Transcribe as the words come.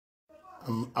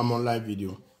I'm on live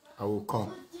video. I will come.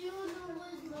 But do you know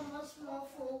where's Mama small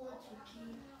for what to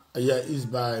keep? Yeah, it's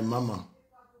by Mama.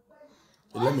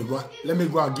 Let me go. Let me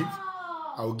go and give.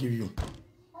 I will give you.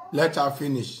 Let her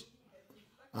finish.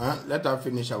 Let her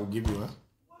finish. I will give you.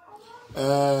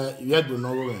 You do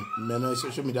know when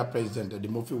social media president, the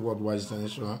Murphy Worldwide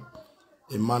International,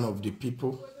 a man of the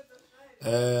people.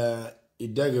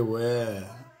 Idege we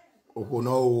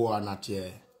ohono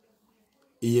anatie.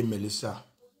 Iye Melissa.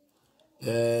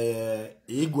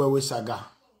 Igwe we saga,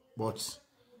 but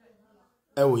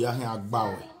ewo ya hin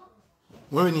agbawe.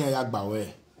 When ni ya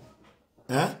agbawe.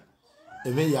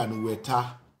 Even ya nu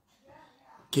weta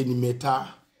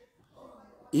kenimeta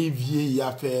evie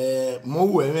ya fe mo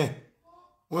weme.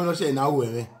 When no say na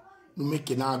weme, no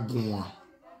make na gun.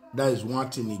 That is one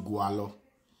thing igualo.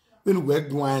 When we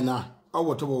gun na,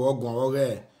 owo to bo gun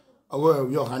oge.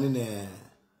 Owo yo han ne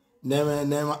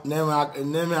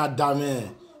neme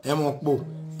adame emokpo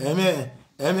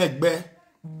emegbe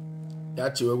ya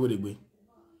ti we gbe.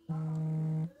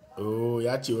 Oh,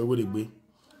 ya ti we gbe.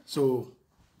 So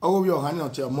owo yo han no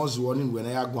te mozu woni we na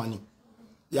ya gwan ni.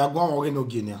 Ya gwan oge no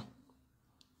genia.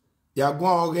 Ya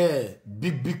gwan oge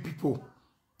big people.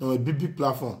 No big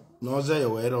platform. No ze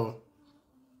yo ero.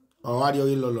 O ari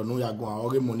oge lolo no ya gwan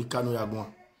oge Monica no ya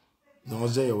gwan. No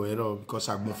ze yo ero because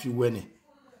agbon fi we ni.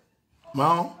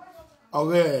 Ma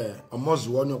oge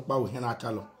omozu woni opa we hen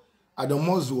akalo.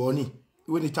 Adomozu woni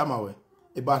we ni tamawe.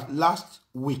 About last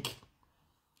week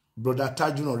brother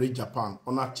Tajun ore Japan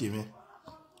ona timi.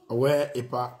 Owe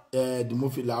epa the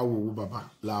movie la wo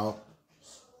baba la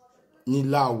ni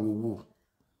la wo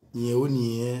ni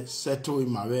oni settle in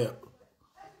my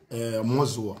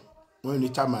mozu we ni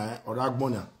tama ora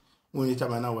agbona we ni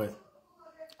tama na we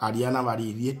Ariana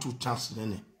bari rie 2 chance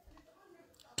nene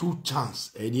 2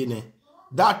 chance ne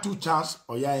that 2 chance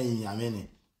oya yin amene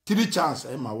 3 chance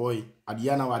my boy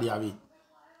Ariana bari abi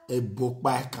e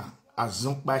bokpa kan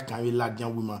azun pa kan we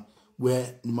ladian woman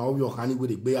where ni ma obi okan ni we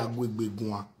de gbe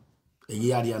agbegun a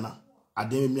eyi Ariana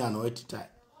ademi mi ano etitai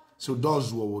so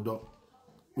those wo do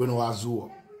we no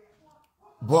azuo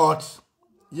but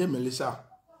ye Melissa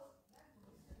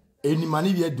eni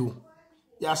mani bi edo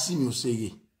ya si mi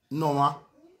oseye no ma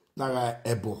na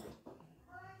ebo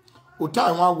o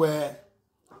time wa we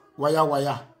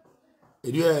waya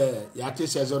eri ya te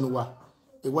season wa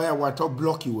e waya to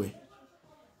block iwe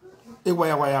e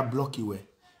waya block iwe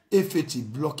e feti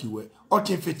block iwe o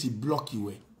tin feti block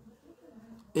iwe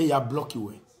e ya block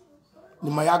iwe ni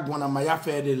maya gbona maya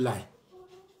fe de line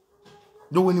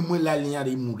do woni mu la linya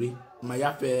re mure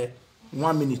maya fe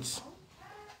 1 minute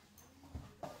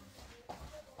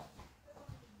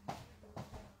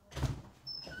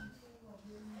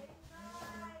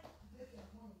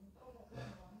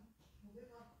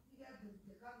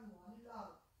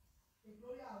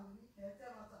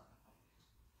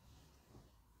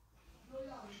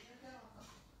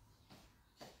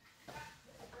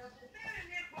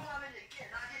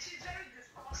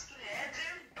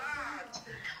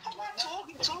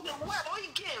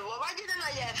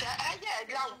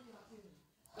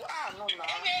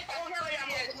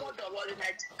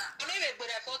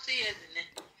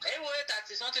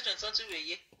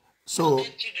So,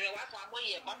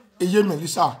 Iye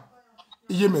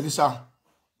Melissa,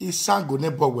 Isango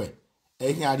nebowe,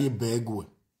 Enyari begwe.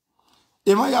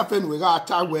 Ema ya fen we ga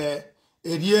ata we,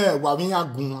 Erie wawin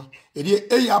agun, Erie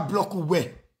eya block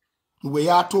we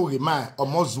ya to remind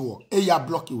omozuo, eya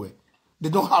block we. They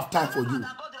don't have time for you.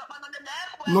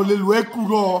 No lelwe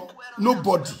kuro,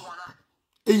 nobody.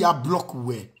 Eya block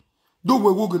we. Do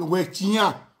we wogen we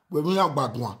tiya, we win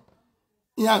agbagwan.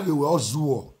 Ya we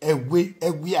ozuo, ewe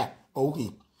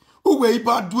okay. Uwe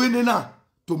iba doing na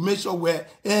to make sure we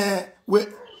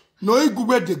no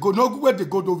igwe de go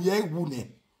do we wune.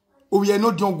 We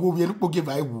no don go we no give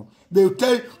I wu. They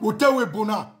tell we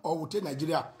bona or we tell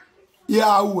Nigeria.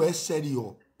 Ya we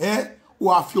serio.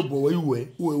 Wa fio bo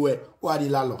we wa di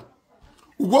lalo.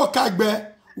 Wo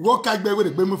kagbe we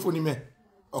de gbe mu foni me.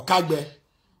 O kagbe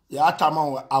ya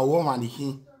tama awo mani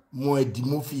hin mo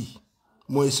edimofi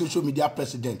mo social media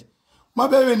president. Ma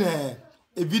be ne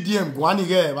e VDM gwani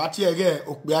ge bati ege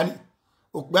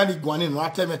okpeani gwani no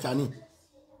atemeta ni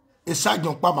e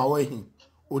sajon pa ma wo hin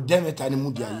o demeta ni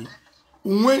mudi aye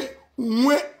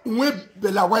unwe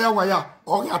bela waya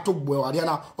o ya to gbo ari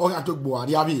na o ya to gbo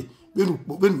ari abi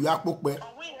benu ya pope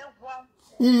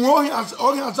unwo ya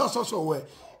so we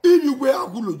ibi we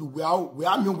agulo ju we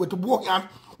ami we to bo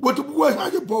ya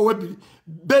je bo we bi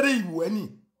bere iwu ani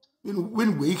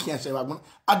when we can say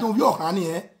adon bi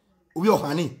ohani obi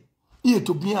ohani Iye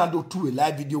to be ado to a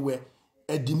live video where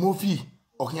a demofi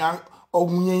or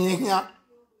ohunye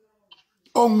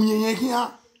onye here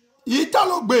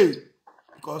italo gbe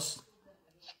because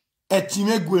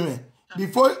etime gweme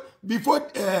before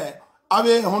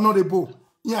ave honorable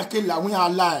yake la we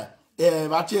ala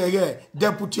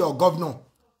deputy or governor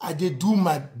I dey do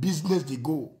my business dey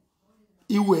go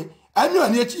iwe ani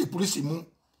ani echi police mu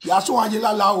ya so anje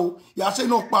lala o ya se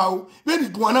no pa o be ni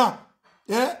gwana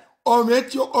o me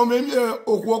ti o me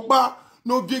okwo pa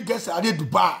no bi gese ade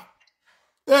Dubai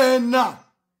na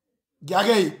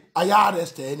gare aya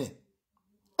arrest ene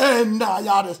na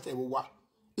aya arrest wa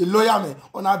a lawyer me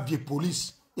ona bi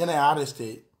police yana ya arrest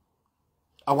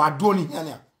awa ni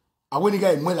yana aweni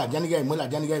ga imwela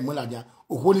jani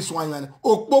okwo ni so anya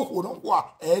okpoko no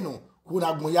kwa no ko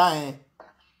na gun ya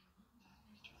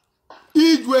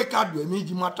ijwe kadu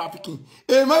emiji ma trafficking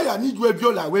ma ya ni ijwe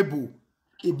viola webo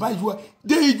ba ijwe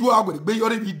de ijwe agwe gbe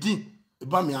yore bi din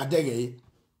ba mi adege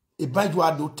ba ijwe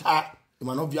adota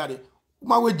ma no viare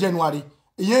ma we January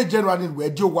January we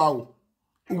di wa o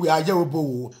we aye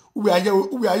obowo we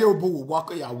aye obowo wa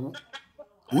ko yawo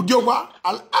udi wa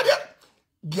ade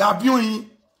gabion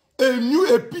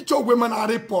a picture women at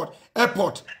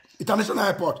airport international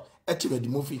airport etive di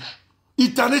mofi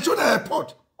international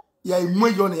airport ya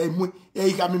imwe yo na imwe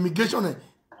e ka immigration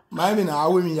Miami na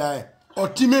awe mi ya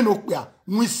otime no pia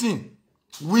wisin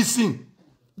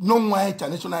no one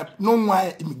international no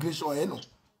one immigration no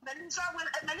Melissa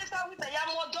with the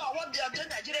young what they are doing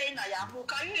Nigeria in Ayamu.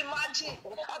 Can you imagine?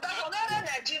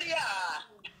 Nigeria.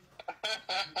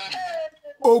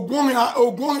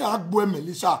 Ogun agbo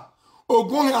Melissa.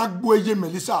 Ogun agbo eje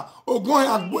Melissa. Ogun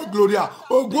agbo Gloria.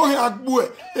 Ogun agbo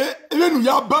enu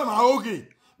ya ba ma oge.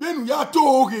 Benu ya to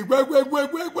oge gwe.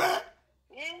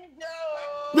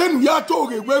 Benu ya to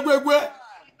oge gwe.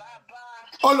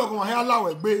 Ologun ya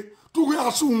lawe gbe. Tu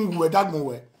ya sun we dagmo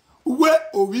we. We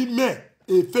owi me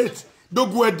a faith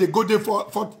don't go they go there for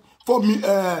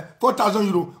 4,000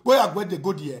 euro. Where I go they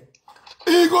go there.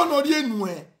 E go no die nu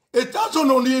 1,000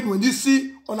 no die nu ni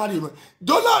si onari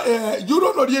dollar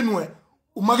euro no die nu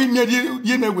umagi mi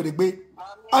die na we gbe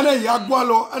ana ya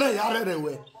gwalo ana ya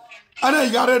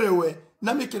rerewe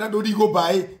na me kira do di go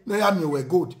buy na ya mi we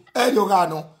gold e yo ga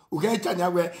no u ga tanya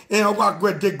we ogwa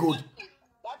go de gold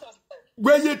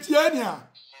gbe ye tie nia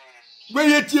gbe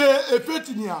ye tie e faith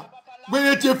nia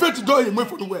gbe tie faith do ye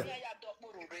mefo we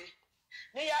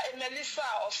Nia Melissa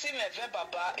or Sime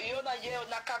Baba, Yona Ye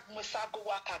Nakak Musago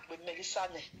Wakak with Melissa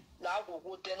ne. Lago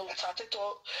would then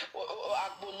Tato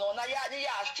Agbuno, Naya,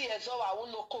 Stias, or I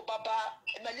will look Baba,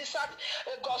 Melissa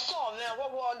got some,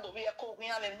 what wall we are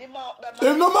cooking and Nima.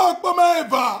 No more,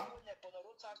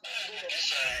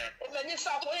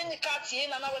 Melissa, when the cat's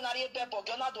in and I will not eat Bebo,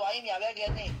 Gona do I in your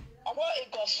agony. I want a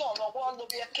goson or one to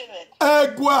be a killing.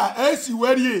 Egua, Esi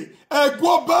Weddy,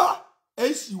 Eguoba,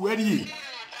 Esi Weddy.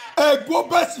 Go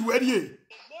best wedi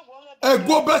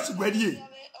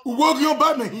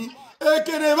Oghionba mehi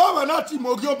kene baba na ti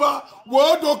Oghionba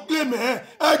wo do claim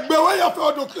egbe we ya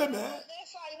fe do claim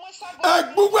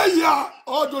egbugwe ya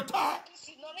odo ta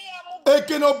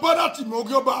kene obana ti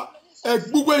Oghionba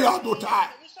egbugwe ya odo ta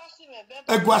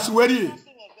egwasi wedi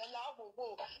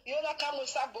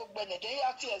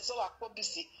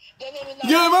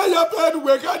Yema ya pe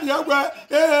we ka ni agwa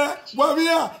wa mi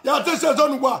ya te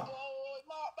season wa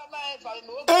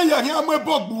ya me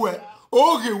bogbu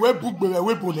oge we bugbe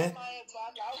we bune.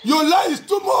 Your lie is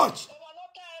too much.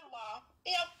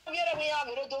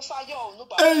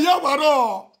 Ya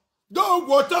waro do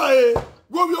water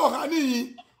go bi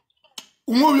ohani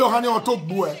unwo bi ohani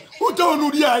otogbu o te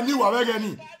onu ri ani wa wege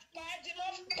ni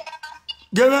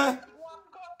gebe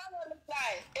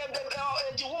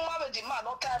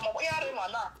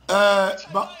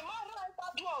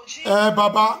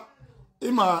baba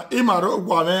ima ro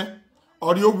gwa me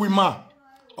ori ogwi ma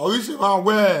ori se ma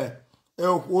we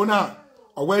ehuna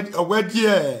owe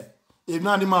die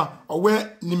ina ni ma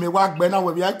owe ni me wa gbe na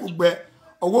we bi ku gbe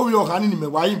owo wi ohani ni me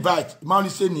wa invite ma oni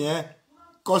se ni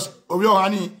cause owi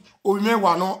ohani owi me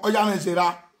wa no oya me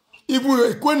sera ibu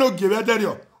ekweno gebe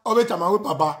derio obe tama we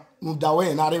baba nu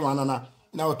dawe na re wana na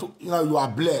now you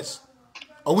are blessed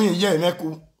owi ye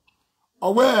meku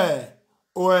owe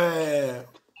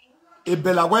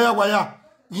ebela waya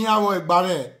yawo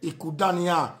egbare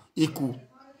ikudania iku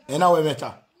ena we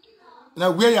meta na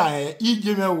we ya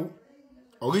ije mewu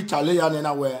ori chale ya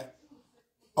na we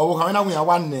owo kan na we ya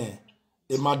wan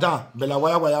madam bela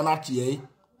waya na tie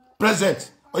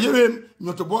present oyewe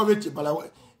nyotobo weti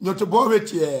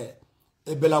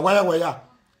bela waya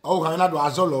owo kan na do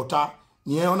azolota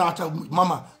ni ona ata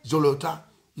mama zolota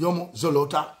yomo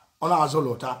zolota ona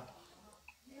azolota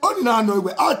oni na no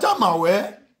we ata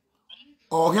mawe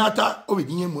Oghionta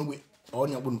obedinye mwe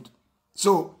oni agbunu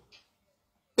so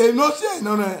E no se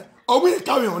no no. Owi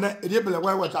carry on e dey bele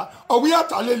wa water. Owi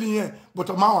atale liyen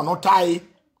but ma wa no tai.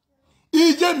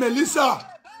 Ije Melissa,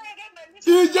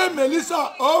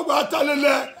 oh wa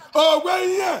talele. Oh we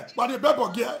here, but the bebo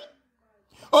gear.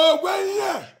 Oh we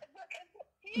here.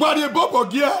 But the bebo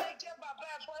gear.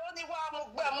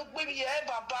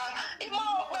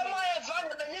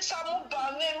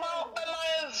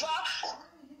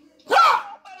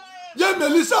 Yeah,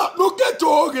 Melissa, look at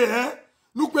Oge, eh?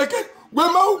 Look at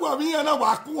when my Waviana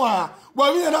Wakua,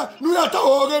 Waviana, Nuyata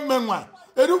Oge Menwa,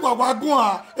 Eduwa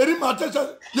Wagua,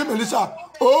 Edimatation, yeah, Melissa,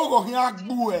 oh, Yak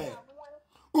Bue,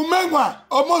 Umenwa,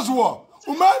 Omozwa,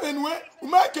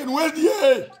 Umaken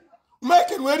Wedie,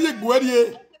 Umaken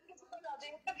Wedie.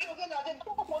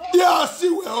 Yeah, see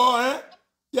well, eh?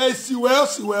 Yeah, see well.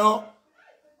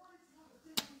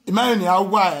 Imagine how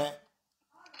why,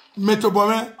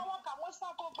 Metobome.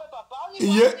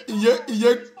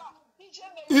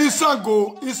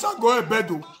 Isago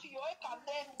ebedo.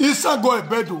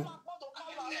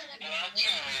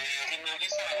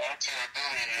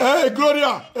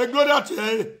 Gloria ti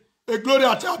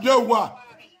abewa.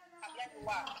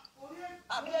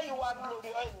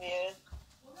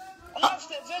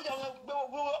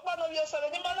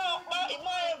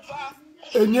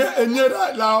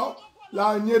 Enyera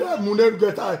la enyera mune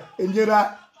geta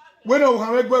enyera. When o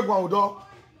ha megbe gwa odo.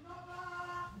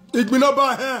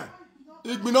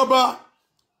 Igbinoba,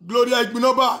 Gloria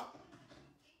Igbinoba.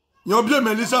 Yon bien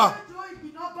Melissa.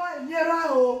 Igbinoba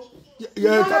enyera o.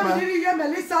 Yeah, come on.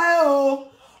 Melissa o.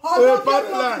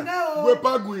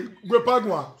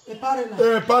 Gwepagwa.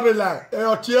 Parela.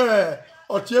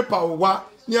 Otie pa wa.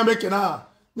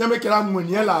 Nyamekena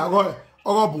mwenye la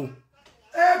orobu.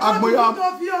 Agboya.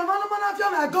 Mana fio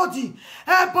na godi.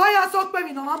 Boya so pe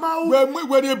mi no mama o.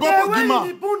 We dey bobo gima.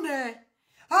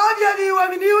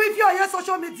 If you are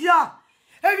social media,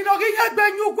 if you don't get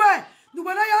you go, you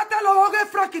will not tell all the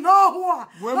fracking. No,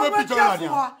 when we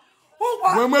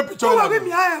picture,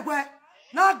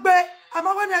 not be. I'm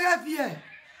going to get here.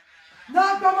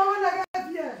 Not going to get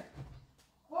here.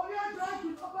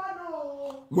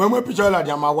 When we picture la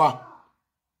Yamawa.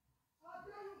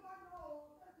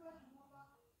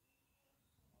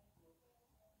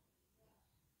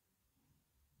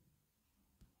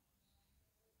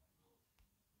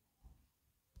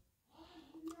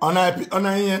 Ona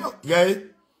yeno gay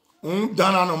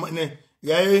dana no ne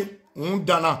gay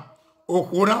dana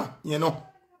okuna yeno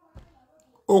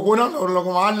okuna no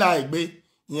logo ma la igbe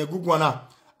yen gugwana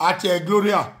ati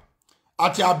Gloria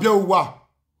ati abewa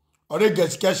ore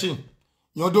geskesin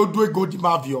yon do godi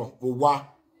mavio owa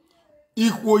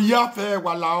iko ya fe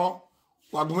wala o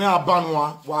wagun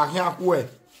abanwa wa hin akwe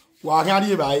wa hin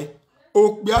ri bai o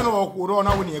pe na okuro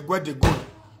na woni egwede go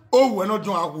o we no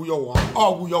dun aguyo wa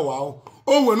o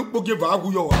o we nu poke va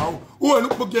aguyo wa o we nu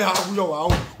poke ha aguyo wa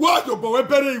o wa jo bo we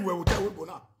bere iwe o te we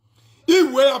bona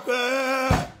iwe afe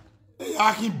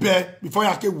ya hin be before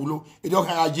ya ke wulo e do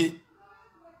kan aje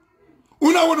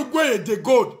una wonu gwe de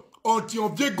god o ti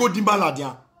on vie godima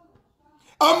ladian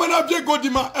amana vie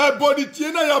godima e body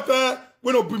tie na ya fe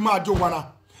we no bi ma jo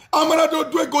wana amana do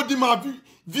godima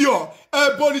vio e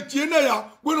body tie na ya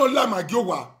we no la ma jo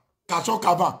wa kaso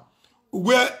kavan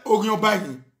we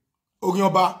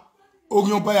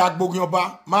Oghionba ya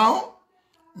Oghionba ma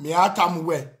me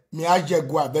atamuwe me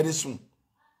ajegwa very soon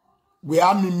we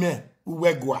are me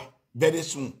uwegwa very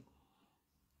soon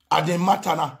ade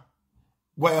matana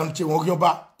we onti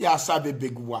Oghionba ya sabe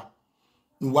begwa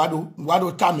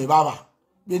nwado tame baba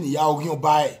beni ya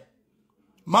Oghionba e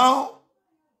ma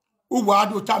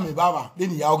uwado tame baba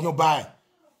beni ya Oghionba e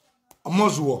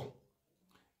amozuo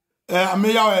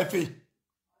ameya efe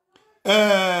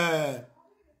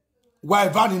wa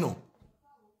vanino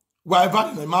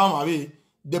mama be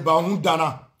de ba hun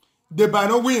dana de ba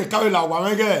no wi ka la wa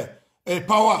mege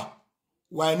power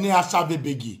wa ni asabe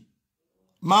begi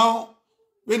ma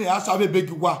we ni asabe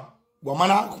begi wa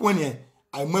mana kwene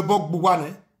ai mebo gbugwa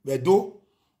ne be do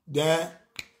de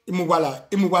imu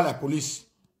wala police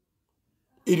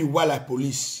iri wala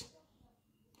police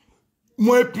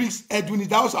mo prix Edwin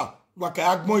Idahosa wa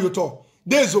ka agbon yoto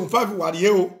de zone 5 wa rie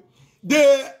o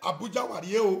de Abuja wa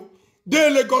rie o de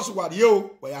Lagos wa rie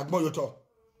o wa ya agbon yoto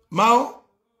mao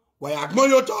wa ya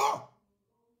agbon yoto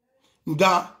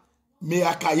nda me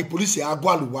akai police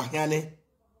agwalu wa hane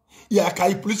ya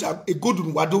akai police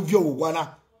egodun wa do vio wo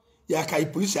wana ya akai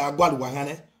police agwalu wa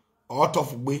hane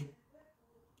otofu gbe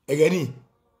egeni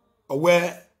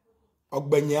owe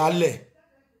ogbenye ale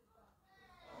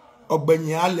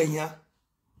yan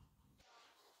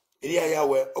iri aya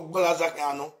we ogbola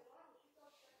zakanu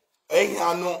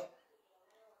eyanu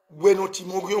we no ti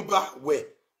Oghionba we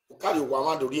o kare wa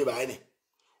ma dori e ba ni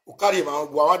o carry ma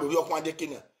wa do yo kwa de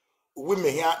kenya we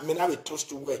me here me na we toast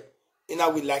to we ina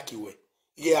we like you we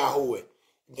ye a ho we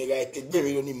me ga te gbe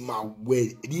mi ni ma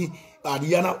we di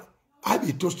ariana I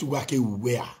be toast to work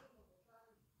we a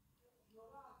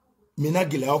me na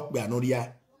gele ok be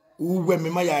anoria we me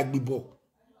ma ya gbibo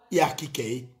ya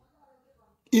kike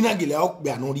ina gele ok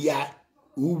be anoria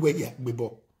we ya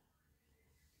gbibo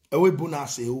ewe bu na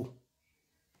se o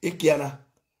ekiana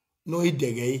no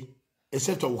idege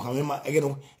except of hamema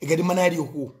egeno egedi manari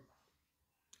oku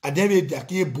adebe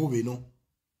daki ebowe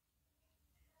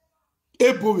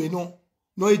no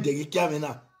no idege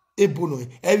kiamena ebo no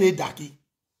ebe daki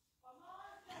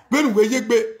when we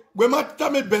yegbe we mata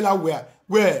me bela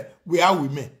we are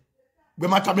women we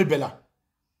mata me bela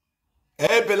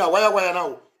bela waya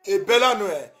now e bela no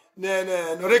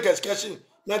no regeskation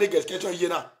na regeskation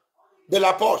yena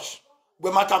bela posh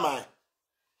we mata mai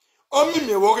omi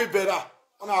me wo bela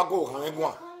ona go han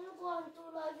egwa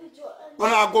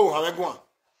ona go han egwa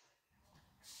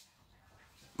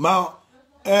ma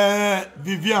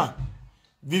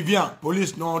Vivian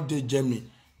police no de Germany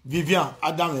Vivian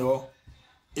Adam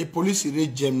a police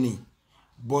in Germany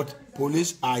but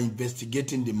police are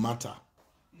investigating the matter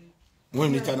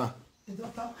when it na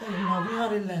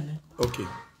okay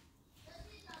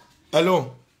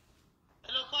hello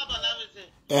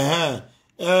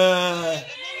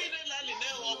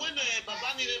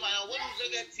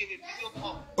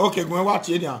okay go watch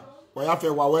it now we have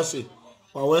wa wese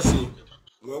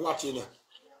we watch it now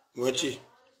we chi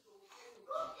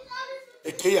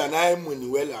ekeya na emuni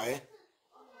wela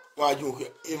wa ju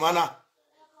imana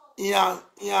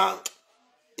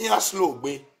iya slow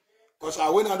gbe cause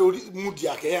I na do mood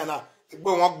ya keya na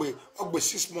egbe won gbe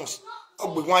 6 months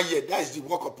ogbe 1 year that is the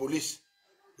work of police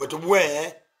but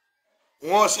where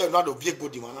won say na do vie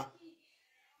body mana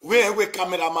we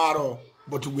camera maro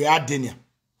but we are denia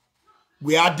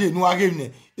we are dey no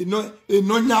again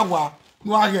no nyawa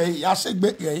no age ya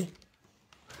segbe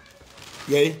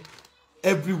ye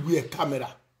everywhere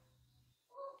camera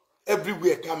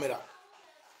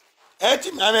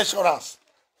eti me insurance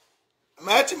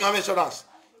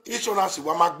insurance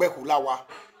wa magbeku lawa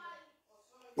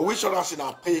o insurance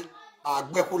na pay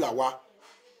agbeku lawa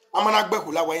amana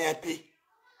agbeku lawa yen pay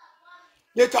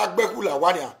later agbeku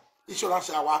lawa ni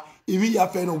insurance awa imi ya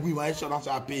fe no we my insurance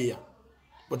a pay ya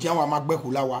but yan wa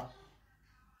magbeku lawa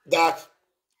that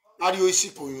ari o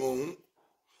isipo yon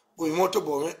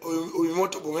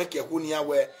Oghionba bo ke ku ni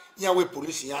awe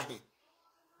police yan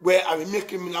where I make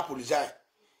criminal police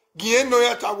Gien no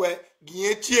yata we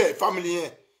gien tie family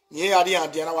yen ye ade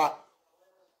ade na wa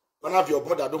one of your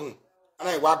brother do hu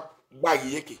ana wa gbag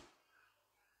yeke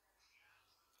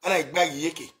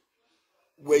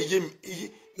we yem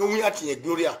no wi atie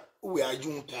gloria we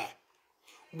ajun ta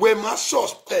we ma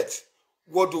suspect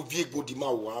what do vie go di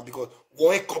ma wa because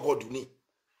won e cupboard ni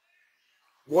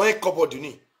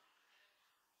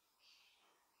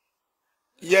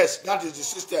yes that is the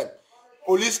system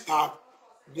police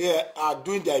they are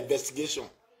doing their investigation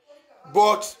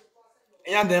but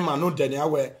and them are not there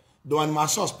where the one my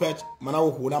suspect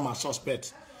my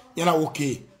suspect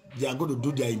okay they are going to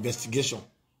do their investigation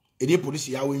and the police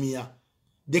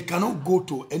they cannot go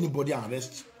to anybody and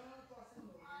arrest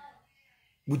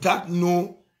without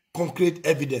no concrete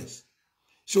evidence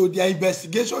so their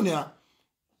investigation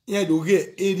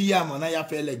the area manaya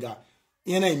fe legal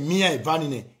mia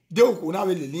vanine de ko na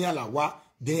we le la wa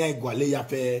de igwale ya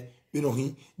fe de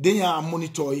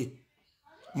monitor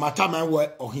matter man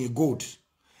we gold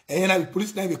the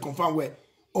police na be confirm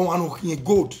we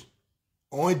gold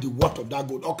on the worth of that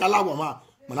gold okala wa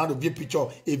man do be picture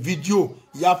a video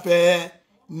ya fe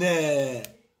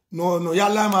no ya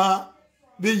lama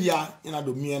be ya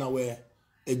do mi na we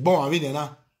egbon avi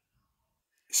na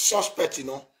suspect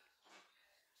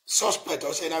suspect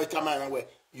or say now time where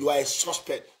you are a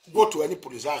suspect go to any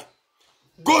police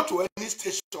go to any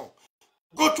station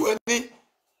go to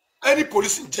any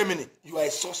police in Germany you are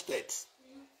a suspect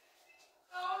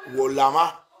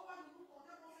wolama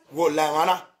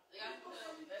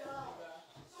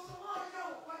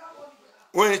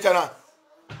when it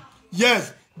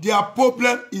yes their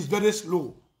problem is very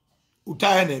slow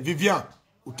utayene Vivian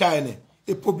utayene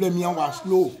a problem here was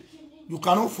slow you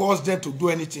cannot force them to do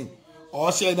anything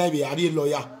or say na be ari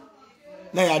lawyer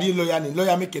ni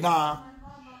lawyer make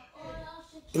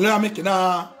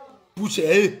na push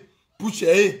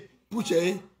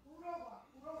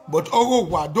but ogo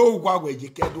wa do we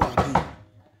jikedo adi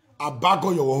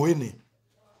abago yo we ni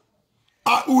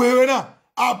uwe na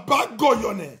abago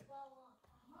yo ne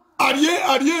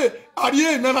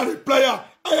ariye na na player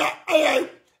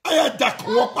aya da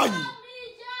ko pa yi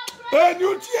ni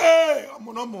o ti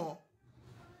amonomo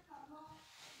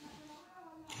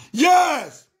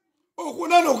Yes.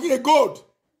 Okuna no get gold.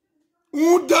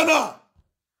 Udana.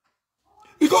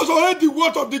 Because already the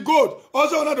word of the gold.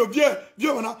 Also on the vieux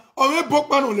on a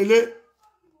bokman on lele.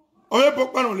 On a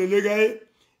bokman on lele guy.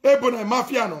 Ebona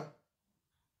mafia no.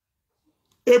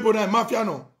 Ebona mafia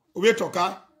no. Owe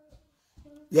toka.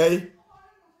 Yay.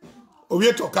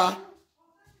 Owe toka.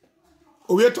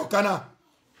 Owe tokana.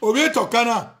 Owe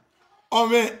tokana.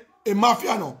 Ome e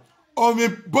mafia no. Ome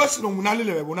boss no munali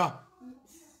le wona.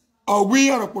 Owi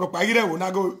yan oporo pagire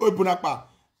wona go ebona pa.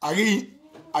 Ari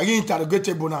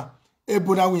interrogate bona.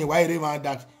 Ebona win why they want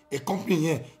that a company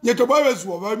here. Yet to boy was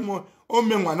more o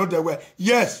men one no way.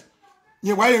 Yes.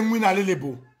 Ye why win a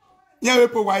lelebo. Ye we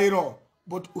po why ro.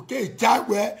 But okay, that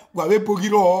where we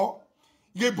pogiro.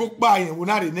 Ye book by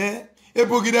wona re ne. E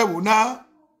pogire wona.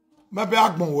 Mabe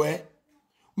agbon we.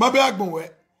 Mabe agbon we.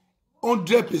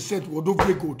 100% would do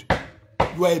very good.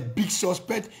 You are a big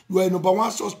suspect. You are a number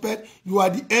one suspect. You are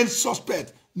the end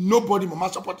suspect. Nobody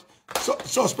mama support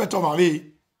suspect of me.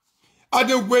 At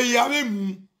the way you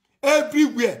have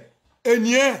everywhere. And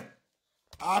yeah,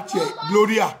 at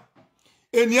Gloria.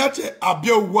 And yet,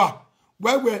 Abiowa.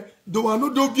 Where do I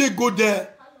not do go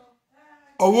there?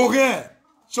 Or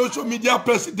social media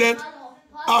president.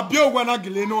 Abiowa na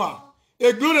Gilenoa.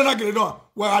 A Gloria na Gilenoa.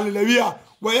 Where Hallelujah.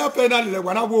 Where you finally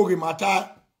when I walk in matter.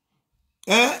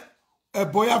 A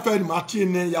boy affair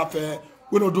Martin, Yafe.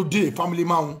 We don't do day, family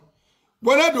man.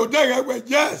 When I do there, well,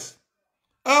 yes.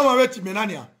 I'm a reti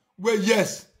menania. Well,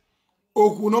 yes.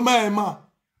 Okunoma Emma.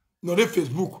 No, the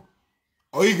Facebook.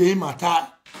 Or you get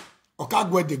mata. Or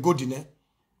can't go the good in it.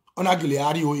 On a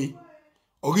giliari oe.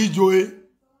 Or joy.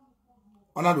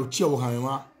 On a do cheer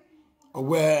hama. Or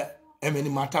where many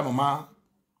mata mama.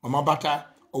 Mama bata.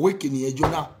 Or waking ye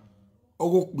jona. Or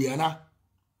walk biana.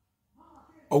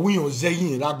 Or we are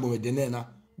zayin ragmo with the nena.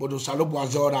 But the salobo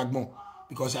was all ragmo.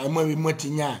 Because I might be much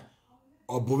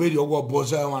or Bovedi or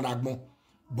Boza and Agmon.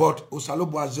 But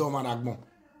Osalobo Azio and Agmon.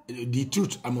 The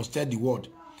truth, I must tell the word.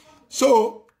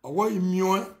 So, what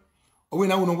immune, or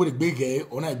when I want to go to big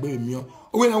or I baby me, or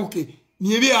when I okay,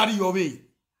 nearly out of your way.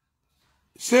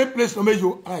 Same place no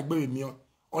measure, I baby me,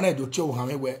 on I do show how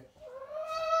where.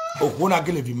 Or when I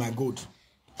give you my good.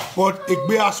 But a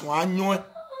bears one young,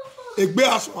 a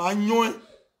bears one young,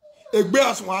 a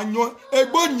bears one young, a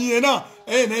bon yena,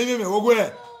 and even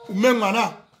where,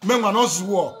 Memana. Men were not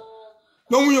swore.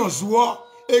 No, we are swore.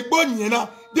 A bon yena,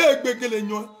 they begin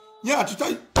you. Yeah, to tell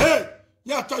you, hey,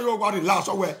 yeah, tell you what it last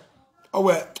away.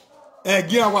 Away, a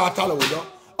gear water.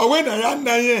 Away,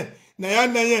 Nayan,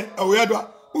 away,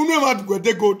 who know what go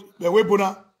they good, the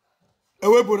webona, a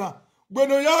webona. When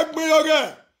you yak me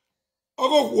again,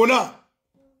 oh, Wona.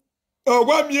 Oh,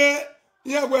 1 year,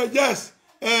 yeah, well, yes,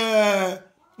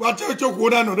 what you took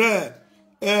Wona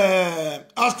there,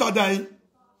 after dying.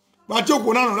 But you go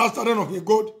on last time of your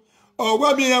gold. Or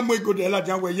where me am we good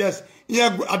the yes.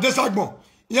 Yeah, at this agmon.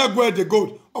 Yeah, go the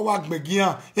gold. Or what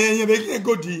McGean. And you make a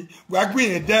goodie. We are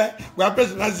going there. We are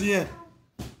present as here.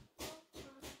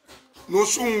 No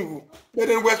soon. But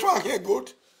then West one here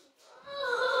good.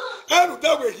 And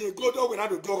that way he go over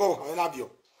to do and have you.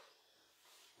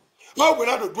 How will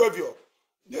I do you?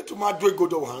 Let to my do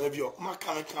good over and have you. My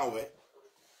can't wear.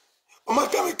 Oh, my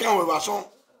can't wear son.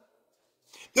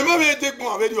 The moment take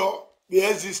more video, we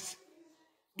exist.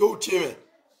 Don't tell me.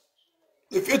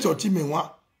 The fate of Timmy one.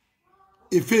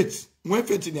 A fate, when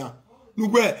fate in ya. No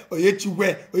where or yet you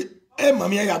wear. Eh,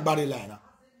 mammy, I got body liner.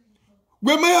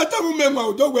 Where may I tell you,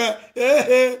 Mamma, don't wear.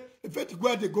 Eh, fate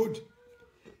go the good.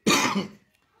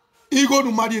 He go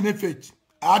to marry in a fate.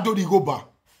 I don't go back.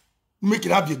 Make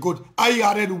it have the good. I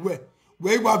already wear.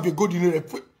 Where you have the good in a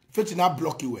fate in a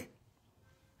block you way.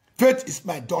 Fate is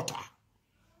my daughter.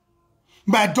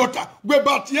 My daughter, we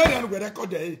about here and we record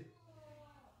there.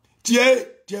 Tie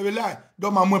will lie,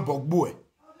 don't mamma bog boy.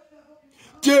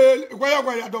 Tie,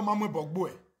 why don't mamma bog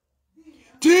boy.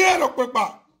 Tie, no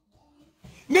papa.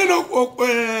 Neno,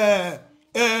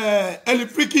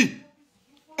 Elifriki,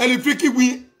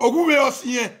 we, or who we are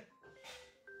seeing.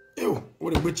 Ew,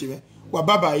 what a witch, what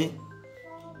bye.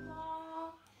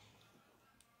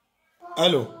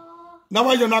 Hello. Now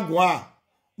why you're not going?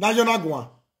 Now you're not going.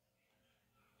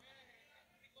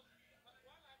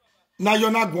 Now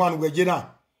you're not going with Jena.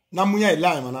 Now we are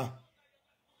lying, man.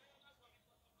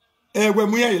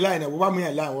 When we are lying, we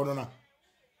are lying, one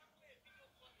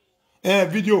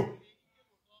video.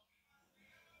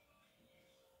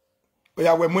 We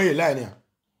are when we are lying.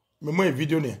 We are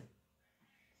video near.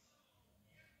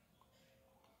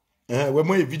 When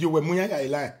we video, when we are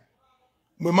lying.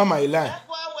 We mama is lying.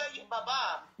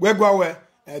 Where go away?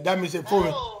 That means a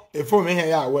phone. A phone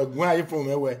here, where you phone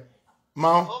away.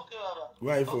 Mount.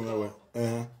 Where are you from?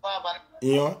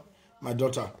 You know, my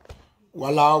daughter.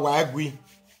 Wahala, wa agui.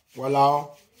 Wahala.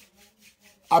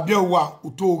 Abiowa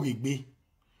uto rigbe.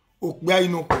 Okbia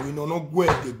ino ko ino no gwe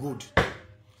de good.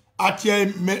 Atie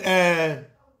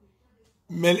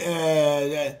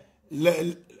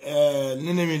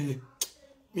nenemi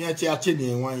mi atie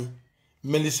ni wan.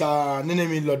 Melissa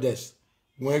nenemi Lodes.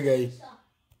 Wege.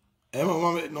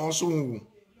 Mama no so wu.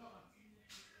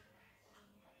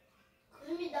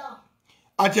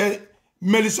 Atie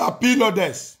Melissa P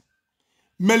Lodes.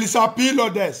 Melissa P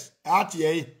Lodes.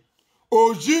 Atie.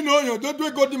 Ojino yo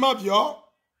do go di mavio.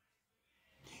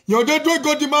 Yo do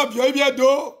go di mavio e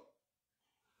do.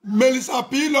 Melissa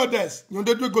P Lodes. Yo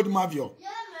do go di mavio.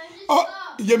 Oh,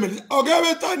 ye Melissa.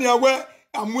 Ogewe tani awe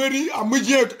amweri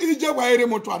amuje ije wa ere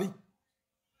motuari.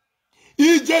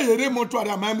 Ije yere motuari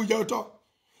amamuje oto.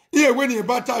 Iye weni e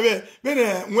bata we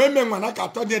bene nweme nwana ka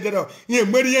to de de. Iye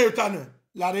mweri ye utanu.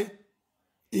 Lare.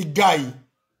 Igai.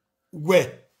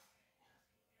 We.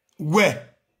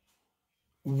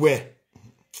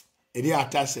 Eri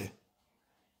atase.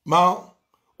 Ma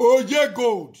Oje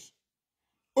Gold.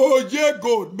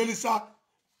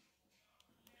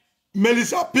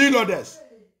 Melissa P Lodes.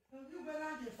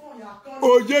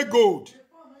 Oje Gold.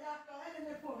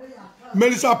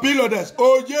 Melissa P Lodes.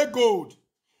 Oje Gold.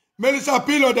 Melissa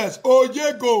P Lodes.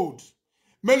 Oje Gold.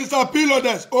 Melissa P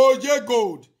Lodes. Oje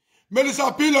Gold.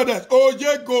 Melissa P Lodes.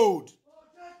 Oje Gold.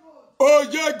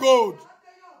 Oje Gold.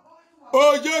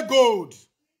 Oje Gold.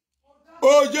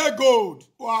 Oje Gold.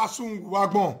 Wa sun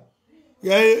wagbon.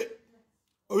 Ye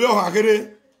oyo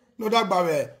hakere no dagba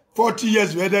we 40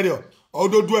 years we there.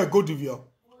 Odo do e gold vio.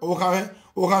 O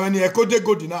ka ni e ko de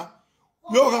gold na.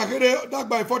 Yo hakere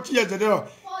dagba 40 years there. 4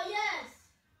 years.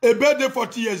 E be de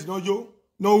 40 years no yo.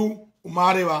 No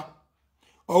umarewa.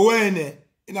 Owe ene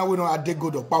ina we no ade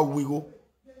gold o pa we go.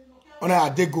 Ona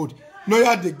ade gold. No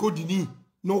ya de gold ni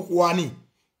no kwani.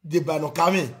 De ba no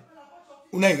kame.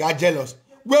 Una ga jealous.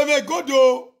 We me go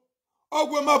do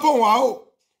ogwe ma fo wa o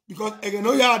because again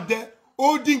no ya de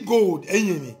holding gold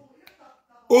enyemi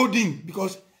holding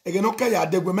because again no ka ya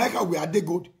de gwe make we ade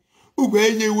gold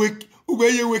ugwe ye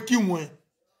we kinwe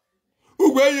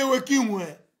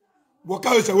wo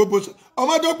ka we se we bo o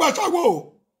ma do gba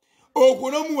sawo o ko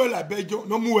no mu we la bejo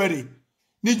no mu we re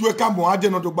ni jwe ka mo ade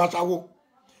no do gba sawo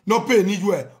no pay ni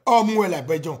jwe o mu we la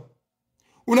bejo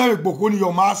una me gboko ni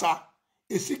yo masa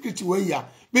a secret way ya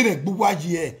bene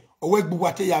gbuwaji e owe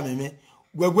gbuwate ya meme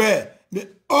gwegwe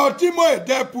Otimo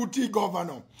deputy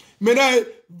governor mena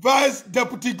vice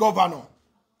deputy governor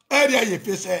area ye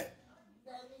fese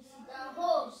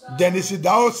Dennis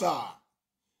Idahosa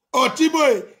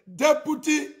Otimo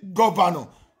deputy governor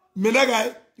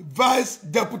mena vice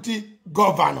deputy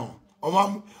governor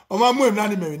oma mu emna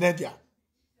ni menedia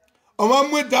oma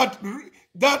mu that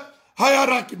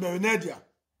hierarchy menedia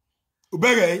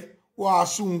ubege wa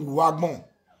sungu wagbon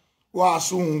wa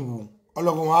sungu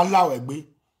ologun wa lawe gbe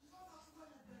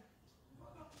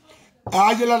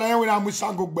ajela na enwe na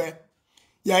musango gbe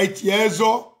ya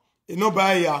itiezo ino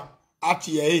ba ya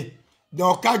atie de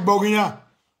okagbogiyan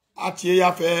atie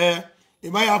ya fe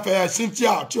ima ya fe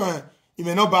Cynthia tun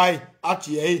ime no ba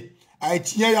atie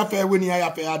aitie ya fe weni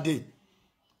ya fe ade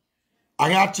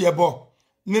anya atie bo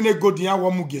nene godian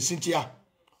wo muge Cynthia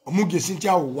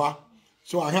wa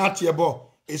so anya atie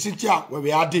bo Cynthia we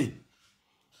be ade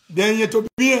then ye to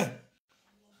bien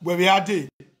we be ade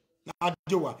na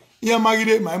adewa iya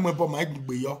magire my mbo my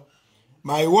gbugbe yo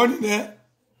my woni ne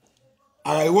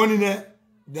ara woni ne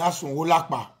da sun wo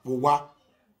lapa wo wa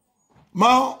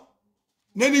ma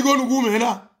ne ni go nugu me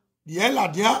na die la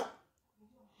dia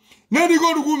ne ni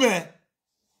go nugu me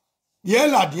die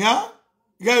la dia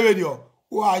gebe dio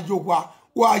wa ajokwa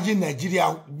wa aji Nigeria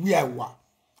wi ewa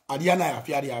adia na ya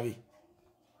fiari ave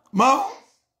ma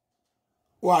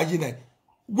wa aji ne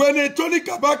wene Tony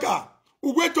Kabaka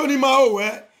ugwe Tony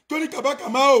Maowe Tony Kabaka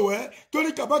Maowe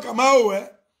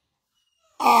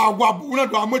wa una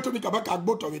do amwe Tony Kabaka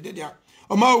gboto we dedia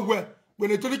o ma ugwe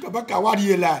wene Tony Kabaka wa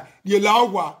ye la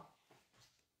ogwa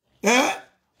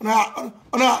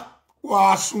ona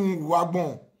wa sun wa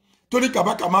gbon Tony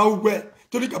Kabaka ma ugwe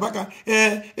Tony Kabaka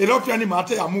e lo fi ani ma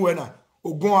te amuwe na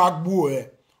ogun agbo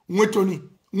nwe Tony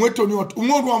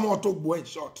unworu am otogbo in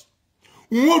short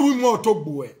unworu mo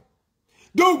otogbo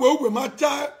do we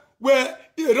mata we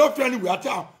e lo fi ani we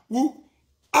ata wu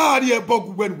ari ebo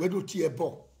gugbe we do ti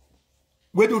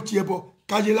ebo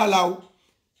kaje lala o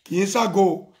ki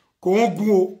sago ko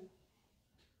ogun o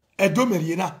edo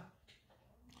meriena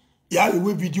ya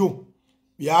we video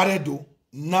ya redo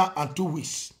na and 2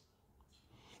 weeks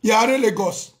ya re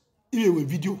Lagos iwe we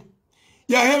video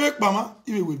ya hebe pama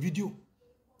iwe we video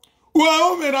wa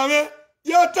o merame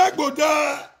ya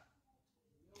tagboda.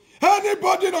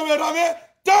 Anybody no me rame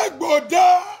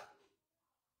tagboda.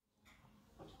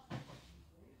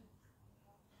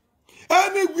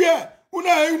 Anywhere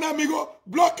una amigo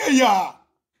bloque ya.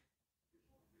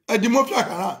 Edimofia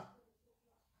kana.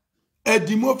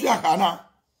 Edimofia kana.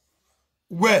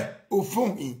 We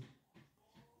ofun in.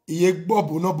 Iye gbo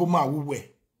bo no bo ma wuwe.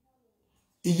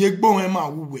 Iye gbo en ma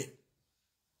wuwe.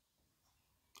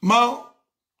 Ma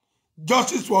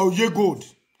justice for Oye Gold.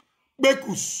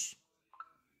 Bekus.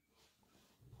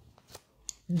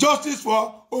 Justice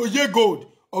for Oye Gold.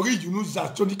 Ori you za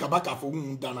Tony Kabaka for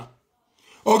dana.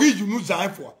 Ori you za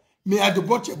for me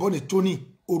adoboche bon Tony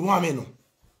orun ameno.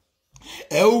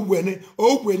 O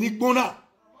weni gbona.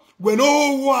 When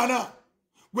o wana.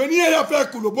 When ye ya fe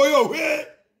kuloboyo we.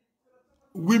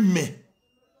 Women.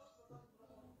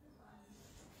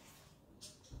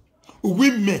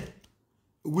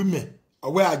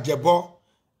 Away ajebo.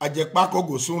 Ajekpako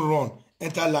go soon run.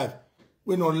 Enter life.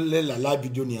 We no le la live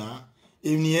video ni ha.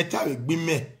 If ni enter with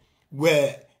women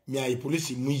where me a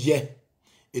police mu ye.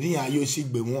 Edi ya yo si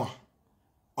gbe mu a.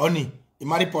 Oni, e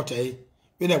ma report eh.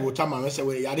 When I go tell my say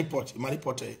we ya report, e ma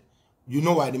report eh. You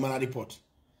know why the man report?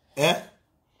 Eh?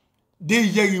 They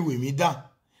ye with me down.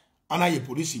 And I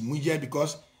police mu ye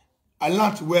because I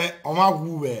learned where on my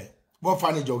who were. What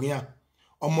funny jogging?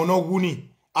 On mono wuni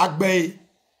agbe.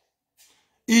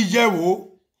 Ije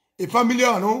wo e family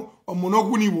ano on mono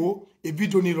wuni wo e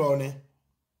video ni rone.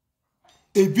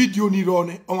 E video ni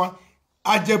rone. On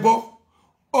ajebo.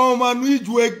 On manu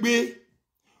iju egbe.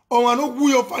 On manu wu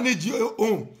yo funny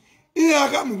on. Iya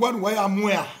ga mu wan wa ya mu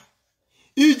ya.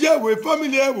 Ije wo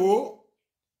family wo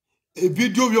e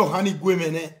video yo hani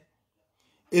gwemene.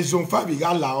 E zon fa bi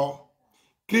ga la o.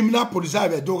 Criminal police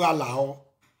ave do ga la o.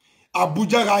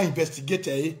 Abuja ga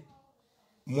investigator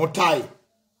motai.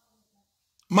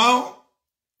 Ma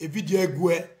e video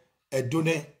egwe e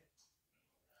donne.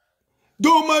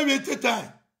 Do ma wete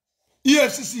time.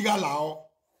 EFCC ga la o.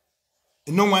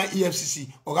 E no one EFCC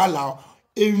o ga la o.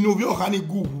 E no bi o hani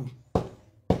gugu.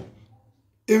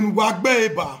 E nu wa gbe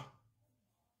eba.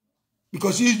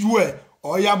 Because he's where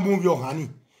or ya move your honey.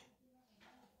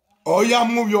 Or ya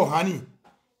move your honey.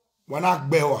 Wana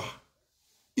gbewa.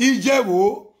 Ije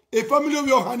wo a family of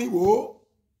your honey wo.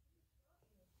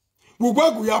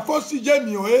 Ugwagu ya fosi je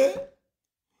mi o e.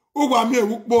 Ugwa mi e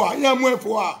wukbo aya mu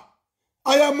efo a.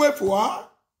 Aya mu efo a.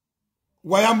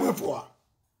 Wa ya mu efo a.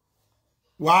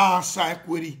 Wa sa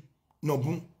kweri no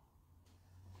bun.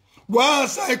 Wa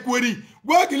sa kweri.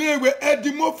 Wa gile we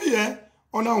edimofi e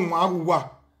ona nwa awuwa.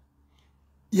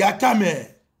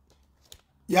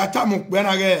 Yatamu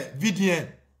kwenage vidien.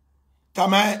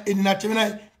 Tama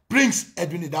inatimina Prince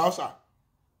Edwin Idahosa.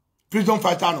 Freedom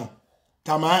fighter no.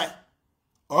 Tama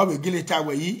owe gile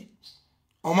tawe yi.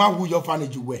 Oma wu yo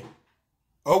fanage we.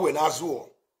 Owe na zuo.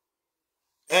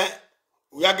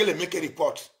 We are gele make a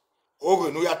report.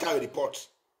 Owe no yata report.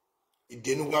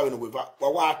 Idenu wa we no weva.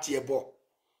 Wa ati ebo.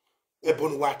 Ebo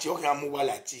no wati o ya mu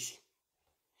wala ti.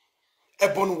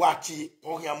 Ebon wati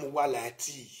oyamu wala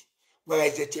ati where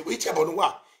is it which ebon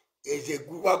wa is a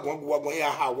guwa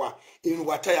ya hawa in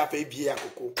wata ya fe bia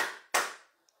akoko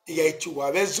iya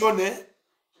etuwa bezone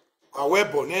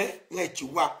awebone na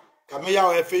etuwa kame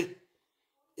ya efe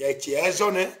ya echi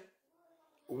ezone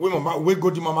we go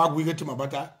di mama gwe get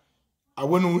mabata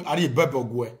awenu ari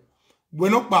bebogwe we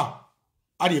no pa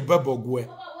ari bebogwe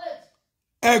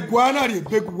egwa na ari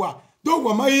begwa do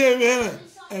wo ma ye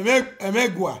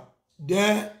emegwa.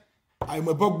 Then I'm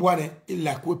a bug one in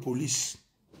like police.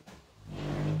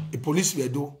 The police we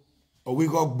do or we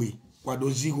go be wado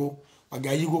zigo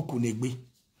wagayigo kunegbe.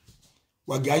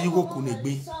 Wagayigo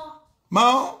kunegbe.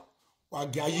 Ma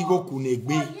wagayigo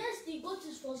kunegbe. Yes, the goat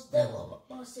was there.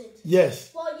 Yes.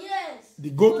 For years. The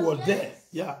goat was there.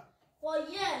 Yeah. For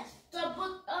years. The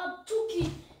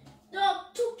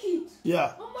took it.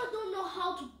 Yeah. Mama don't know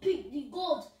how to pick the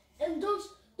goat and don't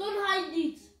hide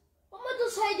it. Mama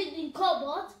just hide it in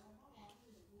cupboard.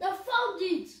 They found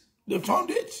it. They found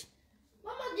it?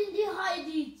 Mama didn't hide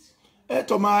it.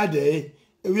 Tomade,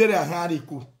 we are a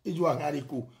hariku, it was a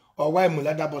hariku, or why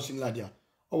Mulada bossing ladia,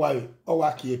 or why, or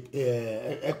waki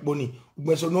ekboni,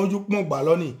 when so no you more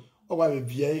baloni, or why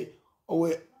VA,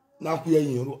 or now we are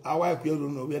you, our wife, you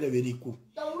don't know where very cool.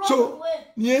 So,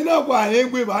 you know why I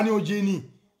ain't with Anio Jenny,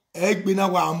 egg been a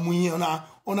one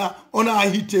on a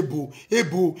hitable,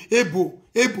 able.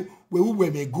 We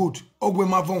will be good. Oh, we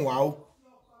ma von wow.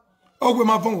 Oh, we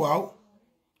ma von wow.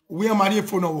 We are married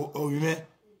for no women.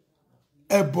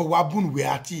 Ebo wabun we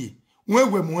ati. We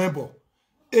mwebo.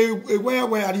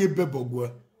 Where are you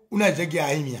bebo? Una zegi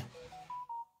aimia.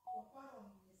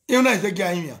 Una zegi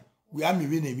aimia. we am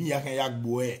even a ya kan yak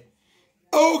boy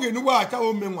oge no wa ta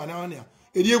o menwa na ona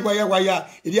eri gwaya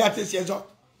eri atese so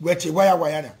we che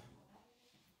gwaya na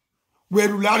we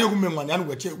rulari ku menwa na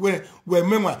we che we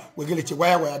menwa we gele che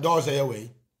gwaya do se ye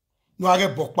we no age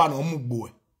bokpa na o mu gbo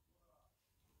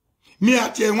mi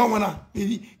ati enwa wana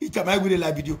ita ma gure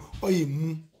la video oye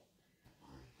mu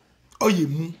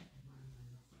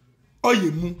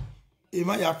e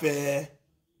ma ya fe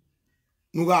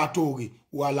nuga atoge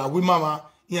wala wi mama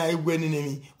ya egwe ni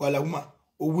nemi wala wuma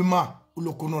o wima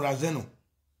ulokono razeno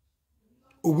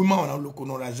o wima wana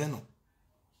ulokono razeno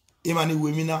e ma ni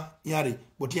wemina yare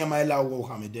boti ya ma ela wo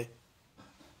hamede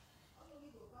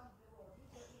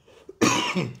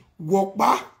wo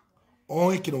pa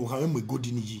on ekino wo hamen me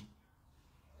godini yi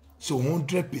so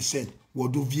 100% wo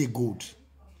do vie gold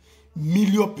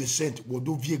 $1,000,000% wo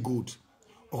do vie gold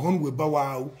ohun we ba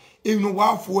wa e no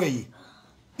wa fo e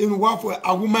in what for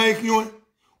I will make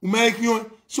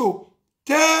you so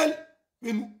tell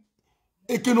in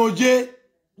ekenoje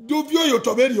do view your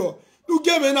toberio you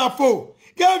give me na fo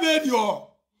give me your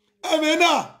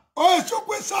emena o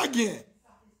sokwe sagien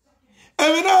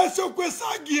emena sokwe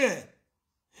sagien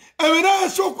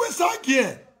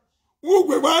wo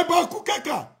gbe wa ba ku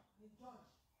kaka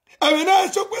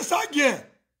emena sokwe sagien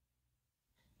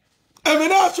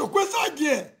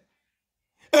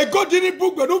e godini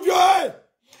bugbe do view e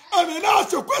amena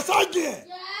so kwesa ge yes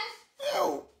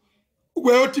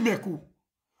ugwe otimeku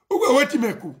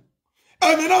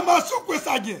amena ma so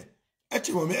kwesa ge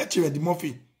echiwe di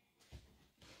mofi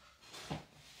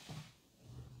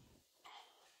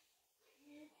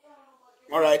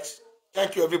all right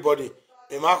thank you everybody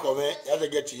e ma ko me ya se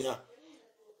get here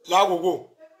la wo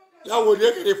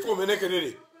de ke phone me ne ke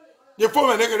de phone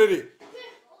me ne ke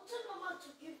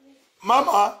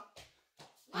mama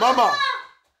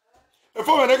e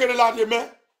fo me ne ke la de me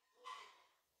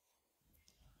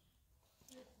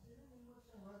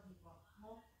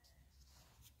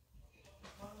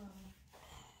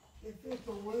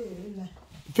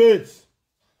faith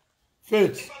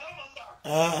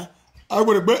I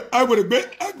would be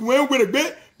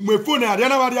my phone at the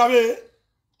end of the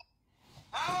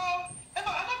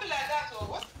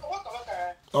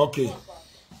okay.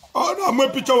 Oh no, my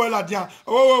picture well at dia.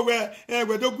 Oh where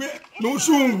we do no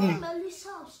soon.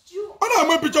 Oh no,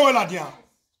 my picture well at dia.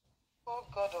 Oh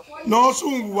God. No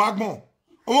soon wagbon.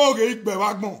 Oh ge igbe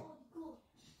wagbon.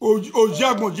 O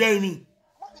jagbon je mi.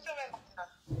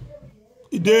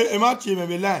 Ide e ma ti me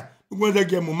be line. Gbon de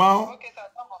ge mo ma.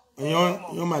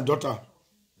 You're my daughter.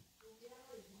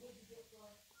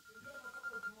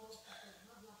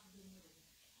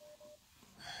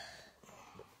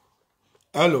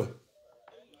 Hello.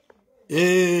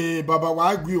 Baba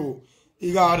wa gwi o.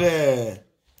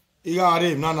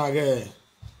 Igare nana ge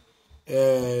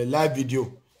live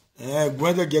video.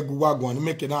 Gwende ge gwa gwan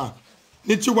make na.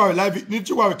 Ni ti wa live, ni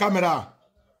ti wa camera.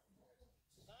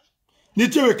 Ni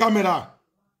ti wa camera.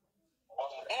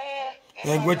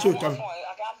 Gwechi camera.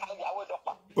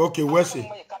 Okay,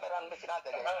 wese.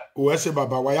 Wese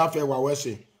baba wa ya fe wa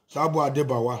wese. Sabu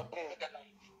adebawa.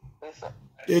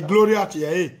 E glory ati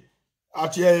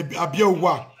abia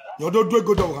wa. Yodo do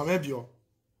go do ha mebio.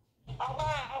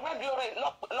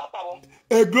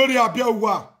 E glory abia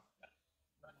wa.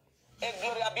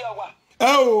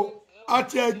 O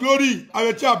ati e glory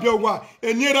aweti abia wa.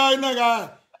 Enira na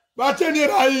ga. Ba che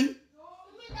nira yi.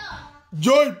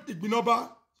 Joy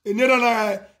Igbinoba. Enira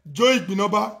na Joy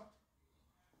Igbinoba.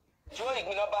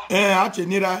 Ati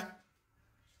nira.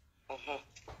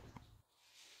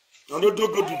 Yodo do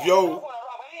go do bio.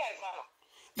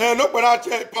 No para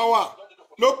power.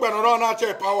 No pero na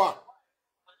che power.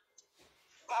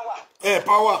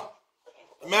 Power.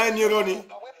 Man you running.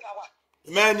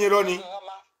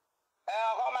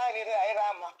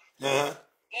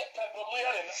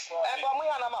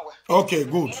 Okay,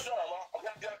 good.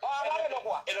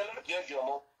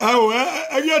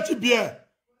 Ayeti bie.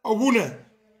 Ogune.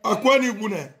 Akwani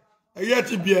gune.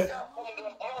 Ayeti bie.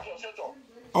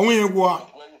 Awon yewa.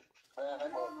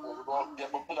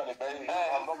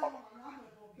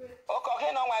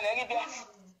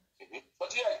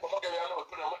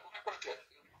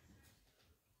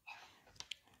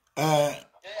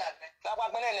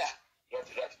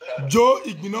 Joe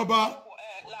Igbinoba.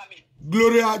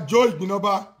 Gloria Joe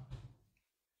Igbinoba.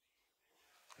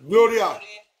 Gloria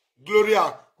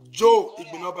Joe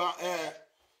Igbinoba.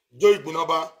 Joe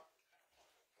Igbinoba.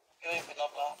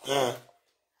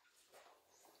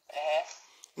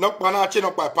 No pana chi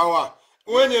no power.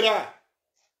 When you are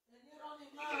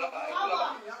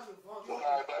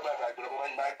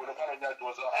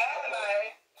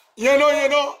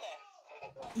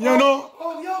You know.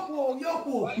 Oh,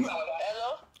 Yoko.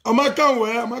 Hello?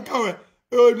 Amakawe.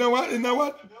 Oh, now what?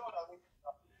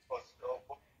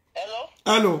 Hello?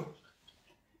 Hello.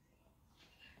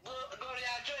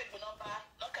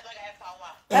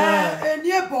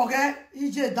 Enie boge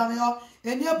ije damio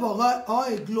enie boge o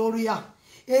e gloria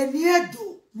enie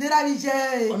do nera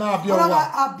ije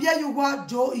Ona abia yuwa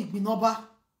jo igbinoba.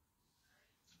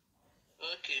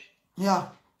 Okay. Yeah.